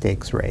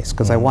high-stakes race,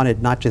 because I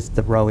wanted not just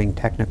the rowing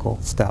technical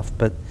stuff,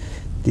 but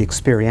the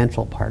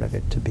experiential part of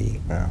it to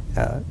be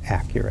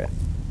accurate.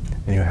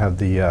 And you have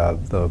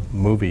the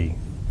movie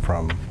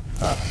from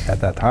at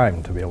that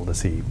time to be able to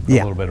see a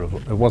little bit of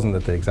it. Wasn't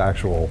at the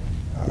actual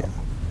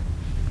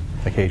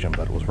occasion,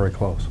 but it was very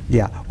close.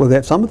 Yeah,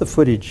 well, some of the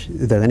footage,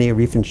 the Leni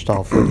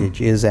Riefenstahl footage,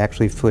 is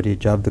actually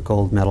footage of the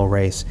gold medal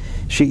race.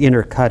 She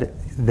intercut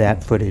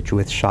that footage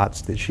with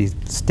shots that she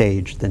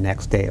staged the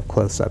next day of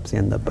close-ups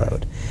in the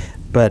boat.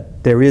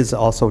 But there is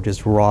also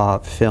just raw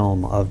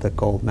film of the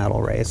gold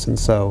medal race, and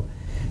so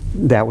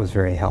that was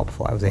very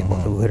helpful. I was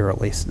able to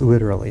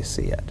literally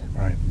see it.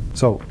 Right.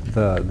 So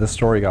this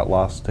story got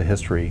lost to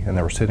history, and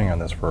they were sitting on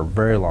this for a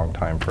very long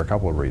time for a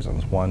couple of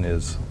reasons. One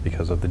is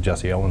because of the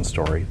Jesse Owens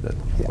story that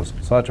was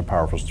such a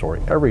powerful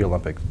story. Every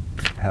Olympic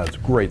has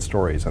great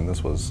stories, and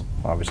this was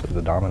obviously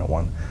the dominant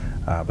one.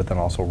 But then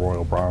also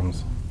Royal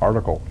Brahms'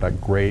 article, that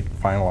great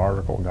final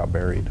article, got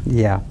buried.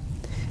 Yeah,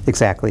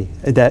 exactly.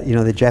 That, you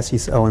know, the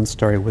Jesse Owens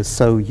story was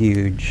so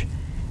huge.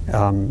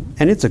 And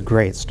it's a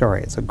great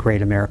story. It's a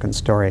great American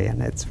story,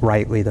 and it's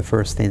rightly the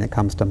first thing that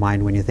comes to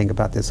mind when you think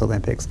about this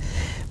Olympics.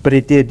 But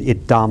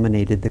it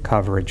dominated the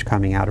coverage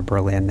coming out of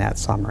Berlin that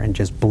summer and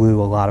just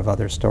blew a lot of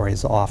other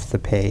stories off the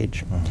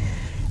page.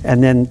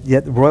 And then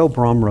Royal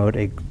Brom wrote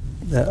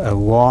a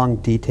long,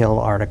 detailed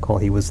article.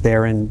 He was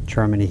there in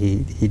Germany.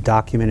 He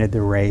documented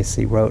the race.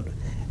 He wrote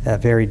a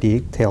very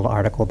detailed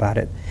article about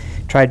it.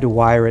 Tried to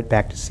wire it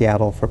back to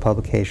Seattle for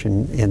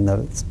publication in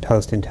the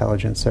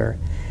Post-Intelligencer,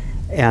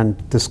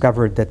 and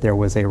discovered that there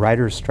was a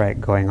writer's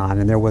strike going on,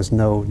 and there was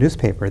no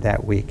newspaper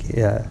that week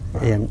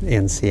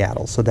in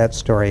Seattle. So that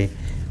story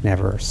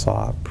never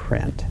saw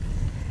print.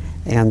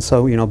 And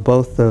so, you know,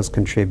 both those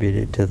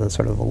contributed to the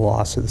sort of the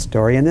loss of the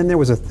story. And then there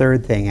was a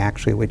third thing,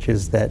 actually, which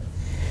is that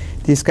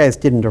These guys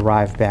didn't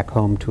arrive back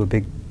home to a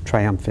big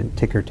triumphant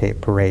ticker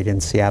tape parade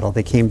in Seattle.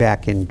 They came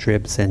back in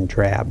dribs and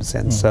drabs,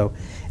 and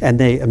and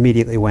they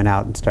immediately went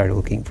out and started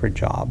looking for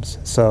jobs.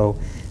 So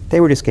they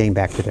were just getting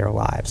back to their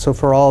lives. So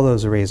for all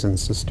those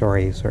reasons, the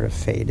story sort of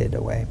faded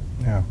away.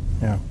 Yeah,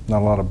 yeah.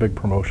 Not a lot of big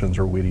promotions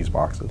or Wheaties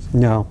boxes.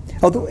 No.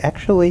 Although,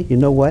 actually, you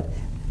know what?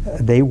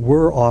 They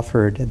were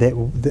offered,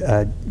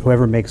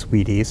 whoever makes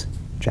Wheaties,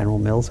 General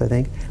Mills, I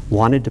think,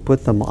 wanted to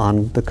put them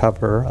on the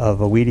cover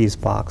of a Wheaties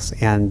box,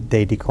 and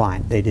they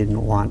declined.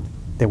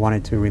 They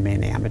wanted to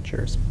remain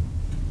amateurs.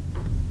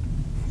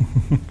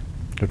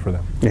 Good for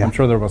them. Yeah. I'm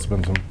sure there must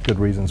have been some good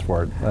reasons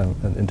for it.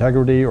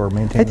 Integrity or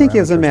maintaining. I think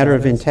it was a matter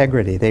of status?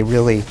 integrity. They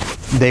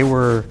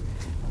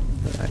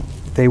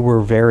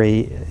were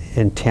very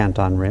intent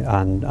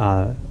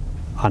on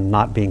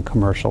not being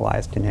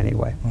commercialized in any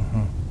way.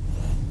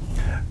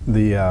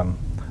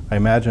 I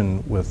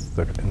imagine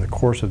in the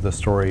course of this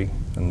story,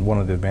 and one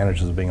of the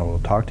advantages of being able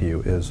to talk to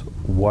you is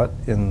what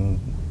in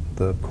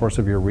the course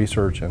of your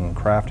research and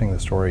crafting the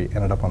story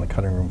ended up on the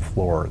cutting room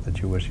floor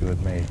that you wish you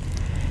had made.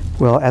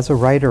 Well, as a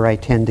writer, I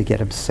tend to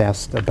get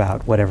obsessed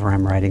about whatever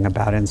I'm writing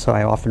about, and so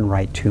I often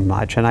write too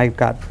much. And I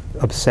got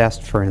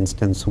obsessed, for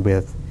instance,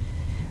 with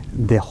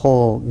the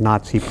whole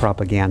Nazi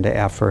propaganda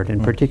effort,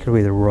 and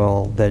particularly the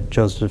role that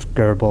Joseph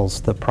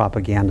Goebbels, the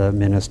propaganda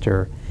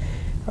minister,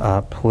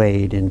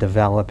 played in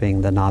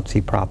developing the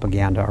Nazi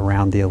propaganda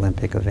around the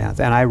Olympic events.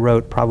 And I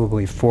wrote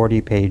probably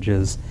 40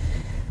 pages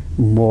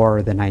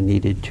more than I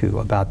needed to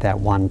about that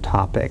one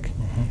topic.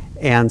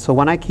 And so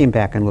when I came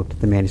back and looked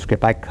at the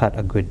manuscript, I cut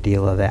a good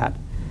deal of that.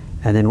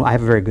 And then I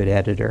have a very good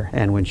editor,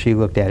 and when she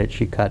looked at it,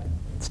 she cut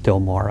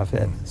still more of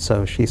it.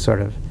 So she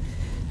sort of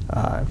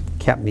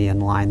kept me in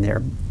line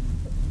there.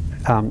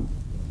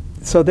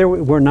 So there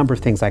were a number of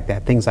things like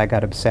that, things I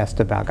got obsessed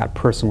about, got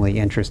personally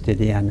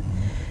interested in.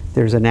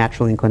 There's a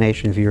natural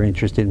inclination, if you're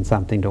interested in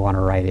something, to want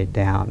to write it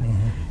down.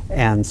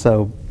 And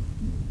so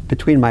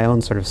between my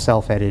own sort of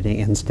self-editing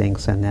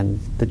instincts and then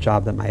the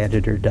job that my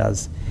editor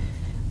does,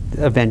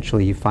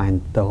 eventually you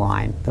find the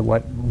line,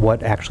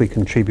 what actually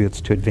contributes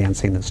to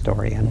advancing the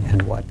story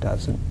and what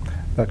doesn't.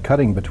 That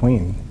cutting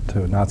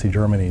to Nazi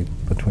Germany,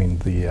 between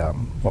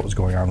what was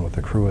going on with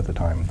the crew at the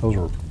time, those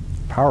were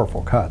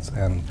powerful cuts.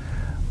 And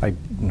I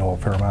know a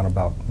fair amount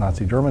about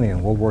Nazi Germany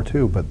and World War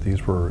II, but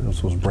this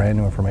was brand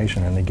new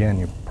information, and again,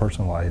 you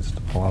personalized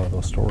a lot of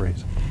those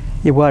stories.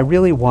 Yeah, well,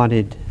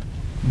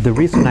 the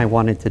reason I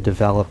wanted to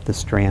develop the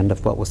strand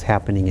of what was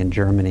happening in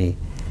Germany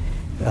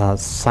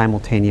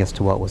simultaneous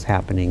to what was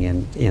happening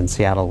in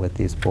Seattle with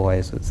these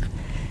boys is,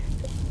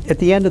 at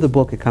the end of the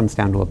book, it comes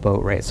down to a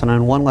boat race. And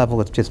on one level,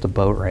 it's just a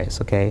boat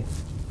race, okay?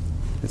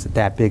 Is it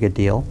that big a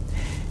deal?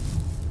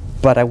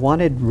 But I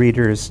wanted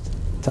readers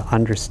to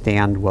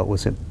understand what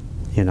was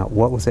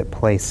at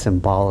play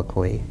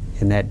symbolically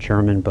in that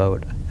German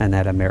boat and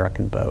that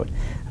American boat.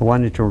 I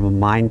wanted to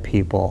remind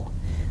people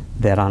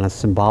that on a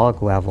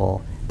symbolic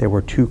level, there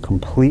were two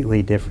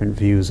completely different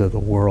views of the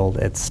world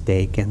at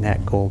stake in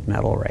that gold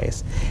medal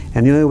race.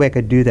 And the only way I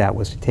could do that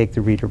was to take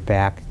the reader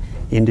back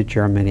into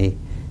Germany,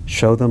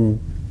 show them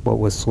what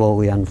was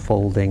slowly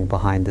unfolding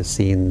behind the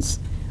scenes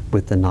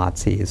with the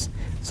Nazis,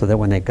 so that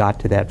when they got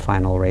to that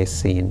final race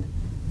scene,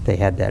 they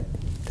had that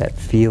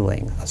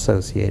feeling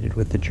associated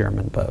with the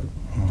German boat.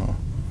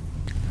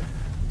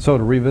 So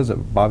to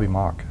revisit Bobby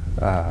Mock,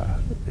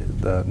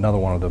 another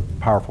one of the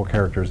powerful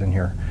characters in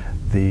here,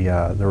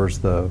 there was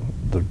the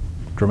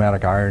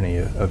dramatic irony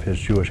of his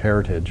Jewish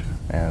heritage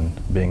and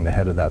being the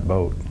head of that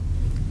boat.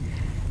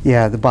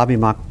 Yeah, the Bobby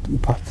Mock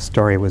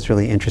story was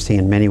really interesting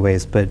in many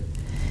ways, but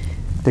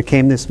there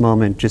came this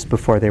moment just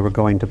before they were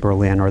going to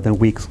Berlin, or the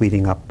weeks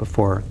leading up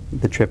before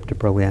the trip to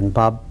Berlin.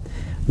 Bob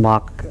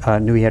Mock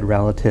knew he had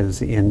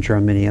relatives in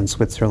Germany and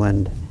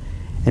Switzerland,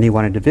 and he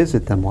wanted to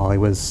visit them while he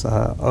was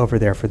over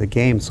there for the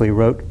game. So he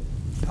wrote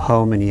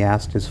home and he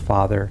asked his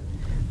father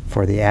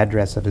for the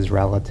address of his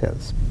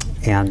relatives.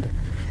 And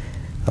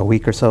a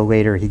week or so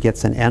later, he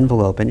gets an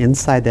envelope, and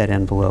inside that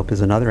envelope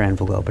is another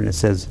envelope, and it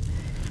says,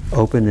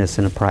 "Open this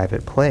in a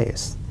private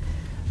place."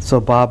 So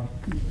Bob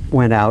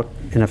went out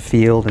in a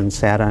field and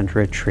sat under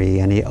a tree,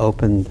 and he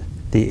opened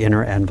the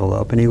inner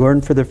envelope, and he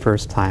learned for the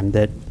first time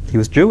that he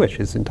was Jewish.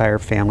 His entire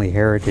family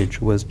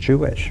heritage was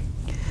Jewish.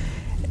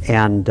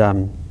 And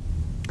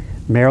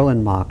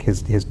Marilyn Mock,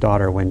 his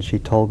daughter, when she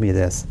told me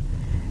this,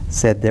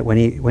 said that when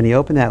he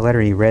opened that letter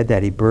and he read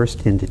that, he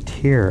burst into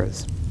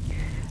tears.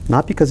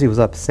 Not because he was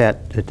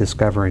upset at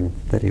discovering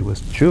that he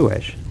was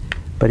Jewish,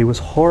 but he was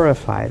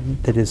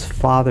horrified that his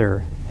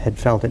father had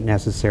felt it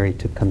necessary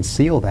to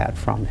conceal that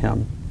from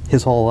him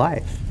his whole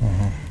life.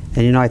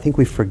 And I think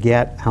we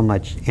forget how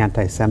much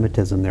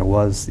anti-Semitism there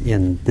was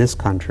in this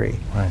country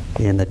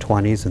in the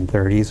 20s and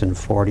 30s and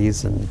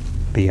 40s and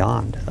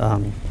beyond.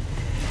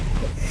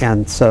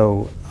 And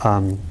so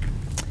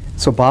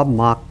Bob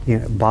Mock,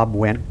 Bob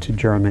went to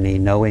Germany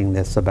knowing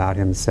this about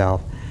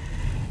himself.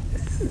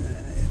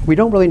 We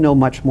don't really know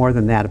much more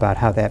than that about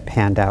how that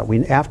panned out.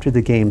 After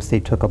the games, they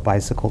took a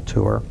bicycle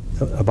tour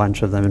a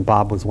bunch of them, and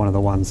Bob was one of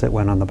the ones that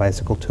went on the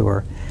bicycle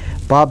tour.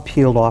 Bob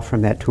peeled off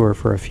from that tour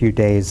for a few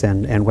days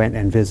and went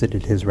and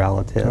visited his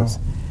relatives,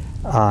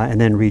 and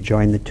then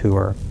rejoined the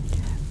tour.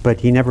 But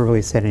he never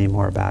really said any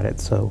more about it,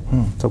 so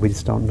we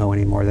just don't know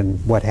any more than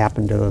what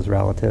happened to those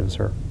relatives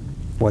or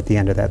what the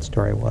end of that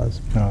story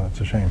was. No, that's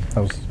a shame.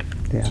 That was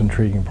an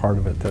intriguing part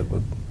of it that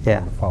would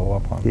follow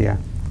up on. Yeah.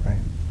 Right.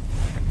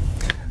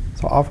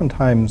 So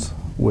oftentimes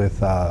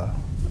with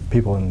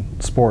people in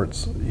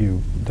sports,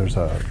 there's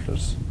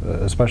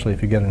especially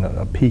if you get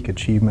a peak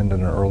achievement at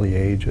an early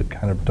age, it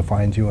kind of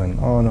defines you, and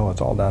oh no, it's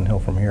all downhill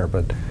from here.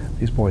 But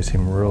these boys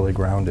seem really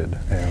grounded,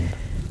 and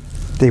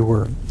they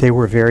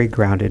were very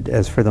grounded.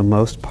 As for the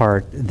most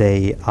part,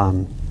 they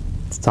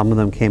some of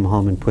them came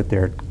home and put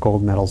their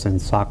gold medals in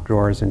sock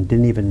drawers and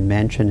didn't even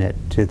mention it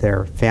to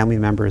their family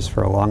members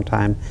for a long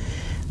time.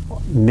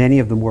 Many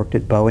of them worked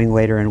at Boeing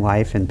later in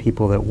life, and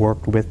people that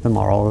worked with them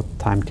are all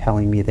the time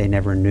telling me they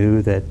never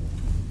knew that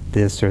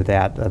this or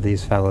that of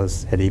these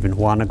fellows had even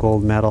won a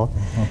gold medal.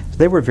 So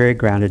they were very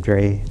grounded,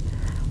 very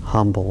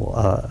humble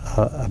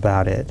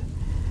about it.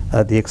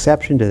 The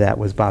exception to that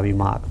was Bobby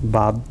Mock.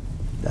 Bob,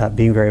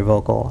 being very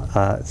vocal,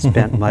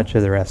 spent much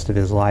of the rest of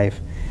his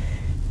life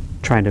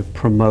trying to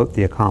promote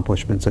the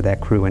accomplishments of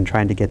that crew and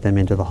trying to get them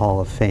into the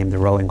Hall of Fame, the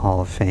Rowing Hall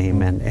of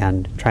Fame,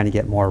 and trying to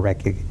get more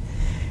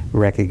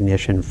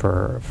recognition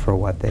for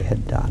what they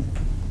had done.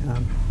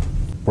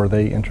 Were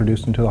they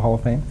introduced into the Hall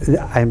of Fame?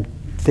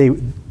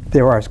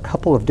 There are a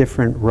couple of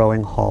different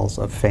rowing halls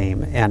of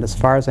fame, and as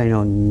far as I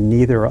know,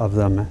 neither of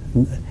them,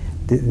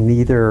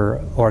 neither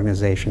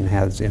organization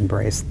has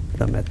embraced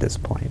them at this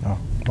point. Oh,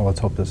 well, let's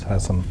hope this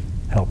has some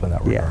help in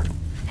that regard.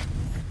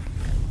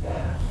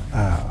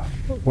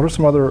 What are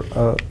some other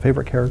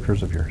favorite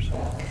characters of yours?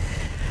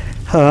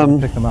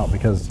 Pick them out,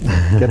 because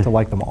you get to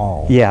like them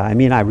all. Yeah, I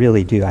mean, I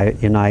really do. I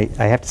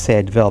have to say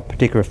I developed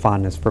particular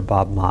fondness for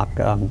Bob Mock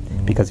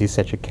because he's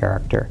such a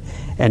character.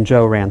 And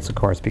Joe Rance, of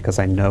course, because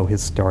I know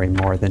his story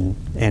more than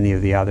any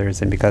of the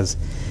others, and because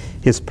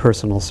his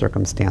personal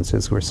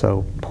circumstances were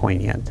so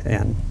poignant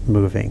and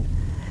moving.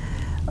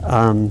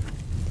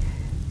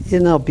 You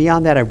know,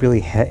 beyond that, I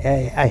really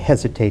I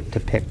hesitate to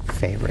pick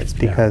favorites,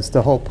 because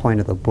the whole point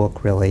of the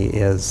book really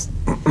is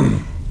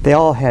they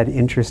all had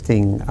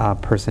interesting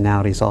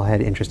personalities, all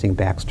had interesting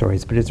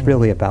backstories, but it's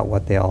really about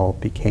what they all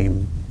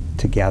became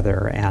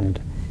together and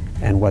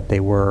what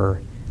they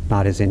were,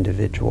 not as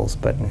individuals,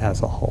 but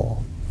as a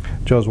whole.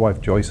 Joe's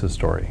wife Joyce's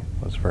story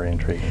was very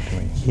intriguing to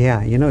me.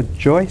 Yeah, you know,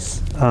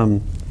 Joyce,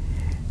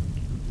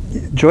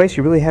 Joyce,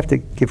 you really have to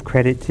give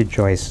credit to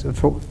Joyce.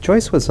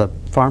 Joyce was a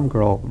farm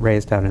girl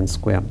raised out in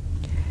Sequim,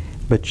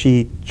 but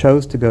she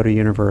chose to go to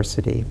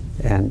university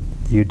and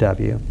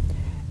UW,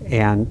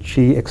 and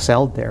she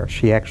excelled there.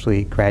 She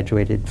actually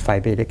graduated Phi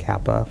Beta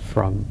Kappa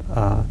from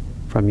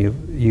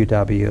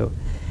UW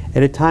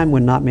at a time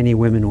when not many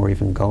women were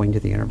even going to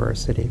the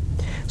university.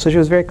 So she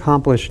was a very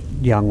accomplished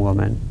young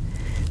woman,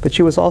 but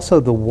she was also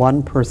the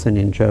one person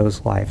in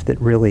Joe's life that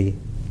really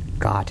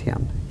got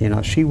him. You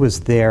know, she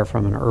was there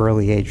from an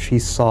early age. She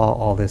saw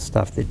all this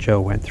stuff that Joe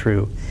went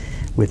through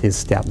with his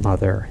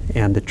stepmother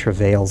and the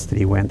travails that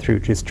he went through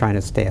just trying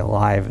to stay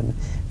alive and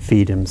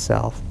feed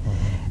himself.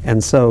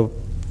 And so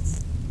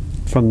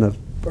from the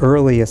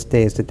earliest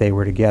days that they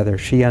were together,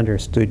 she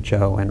understood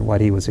Joe and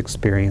what he was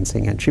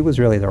experiencing, and she was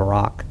really the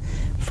rock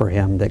for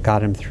him that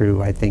got him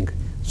through, I think,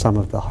 some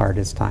of the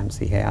hardest times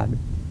he had.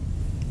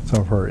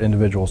 Some of her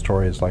individual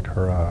stories, like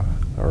her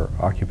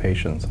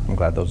occupations, I'm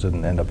glad those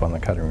didn't end up on the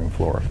cutting room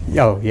floor.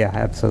 Oh, yeah,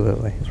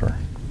 absolutely. Those were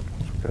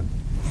good.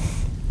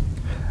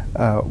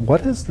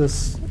 What has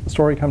this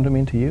story come to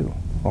mean to you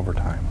over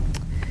time,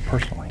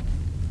 personally?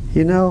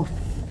 You know,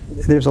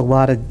 there's a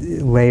lot of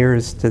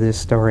layers to this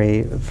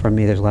story for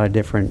me. There's a lot of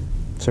different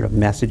sort of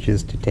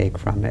messages to take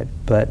from it,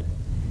 but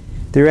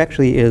there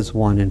actually is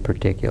one in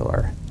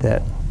particular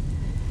that,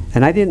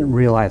 and I didn't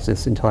realize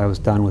this until I was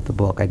done with the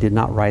book. I did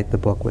not write the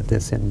book with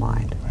this in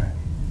mind. Right.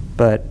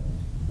 But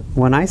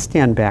when I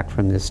stand back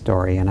from this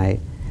story and I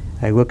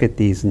look at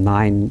these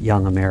 9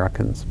 young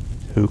Americans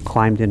who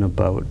climbed in a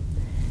boat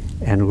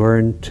and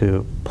learned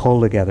to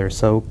pull together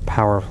so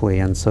powerfully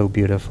and so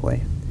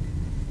beautifully,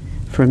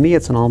 for me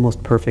it's an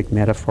almost perfect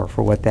metaphor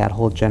for what that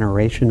whole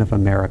generation of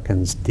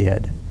Americans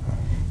did.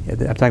 I'm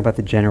talking about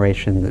the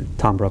generation that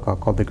Tom Brokaw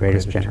called the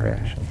greatest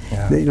generation.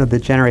 Yeah. You know, the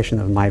generation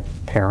of my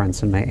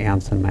parents and my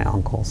aunts and my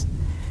uncles.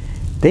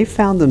 They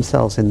found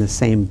themselves in the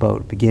same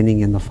boat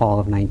beginning in the fall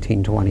of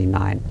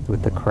 1929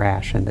 with the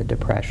crash and the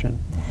Depression.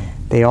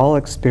 They all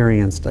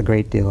experienced a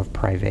great deal of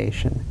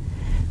privation.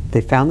 They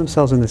found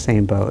themselves in the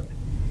same boat.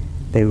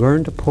 They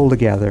learned to pull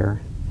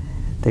together.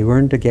 They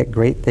learned to get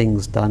great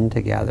things done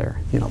together.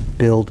 You know,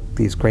 build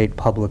these great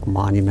public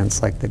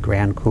monuments like the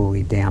Grand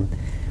Coulee Dam,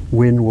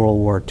 win World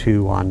War II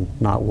on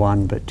not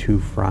one but 2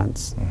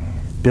 fronts,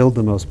 build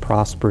the most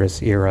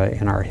prosperous era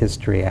in our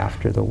history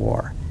after the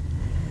war.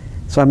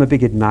 So I'm a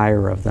big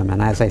admirer of them,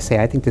 and as I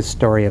say, I think the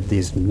story of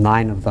these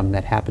 9 of them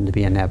that happened to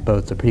be in that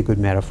boat is a pretty good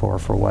metaphor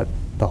for what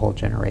the whole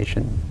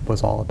generation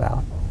was all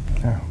about.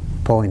 Yeah.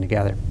 Pulling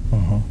together.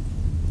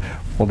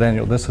 Well,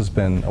 Daniel, this has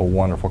been a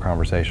wonderful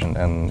conversation,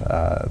 and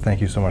thank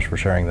you so much for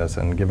sharing this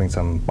and giving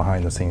some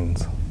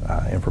behind-the-scenes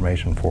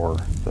information for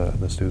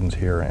the students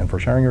here, and for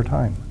sharing your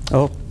time.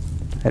 Oh,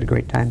 had a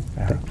great time.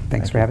 Yeah,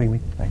 Thanks for having me.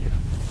 Thank you.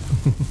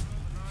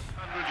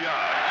 100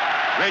 yards.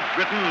 Great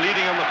Britain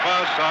leading on the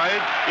far side.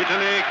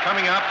 Italy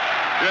coming up.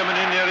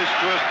 Germany nearest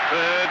to us,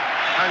 third.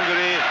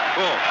 Hungary,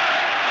 fourth.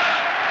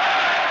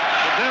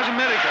 But there's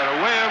America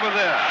away over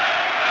there.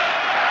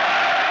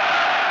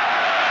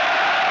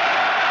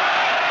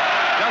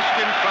 Just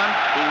in front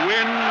to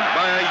win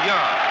by a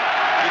yard.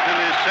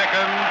 Italy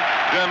second,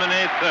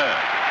 Germany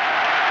third.